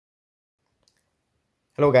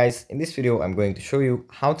Hello guys, in this video I'm going to show you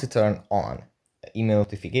how to turn on email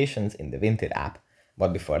notifications in the Vinted app.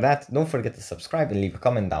 But before that, don't forget to subscribe and leave a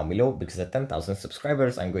comment down below, because at 10,000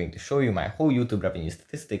 subscribers I'm going to show you my whole YouTube revenue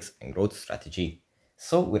statistics and growth strategy.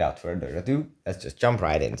 So without further ado, let's just jump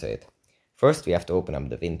right into it. First we have to open up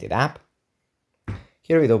the Vinted app.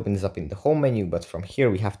 Here it opens up in the home menu, but from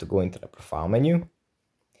here we have to go into the profile menu.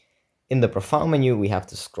 In the profile menu we have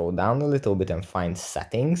to scroll down a little bit and find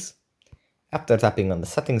settings. After tapping on the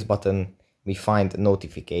settings button, we find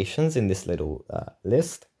notifications in this little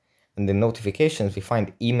list. And in notifications, we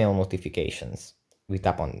find email notifications. We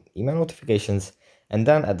tap on email notifications, and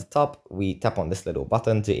then at the top, we tap on this little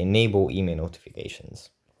button to enable email notifications.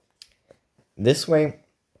 This way,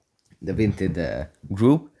 the Vinted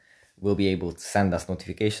group will be able to send us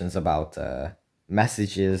notifications about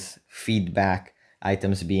messages, feedback,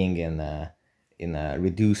 items being in a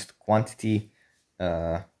reduced quantity,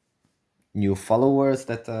 new followers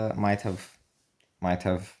that might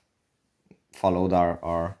have followed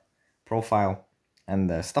our profile,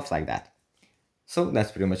 and stuff like that. So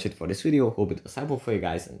that's pretty much it for this video. Hope it was helpful for you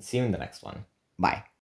guys, and see you in the next one. Bye.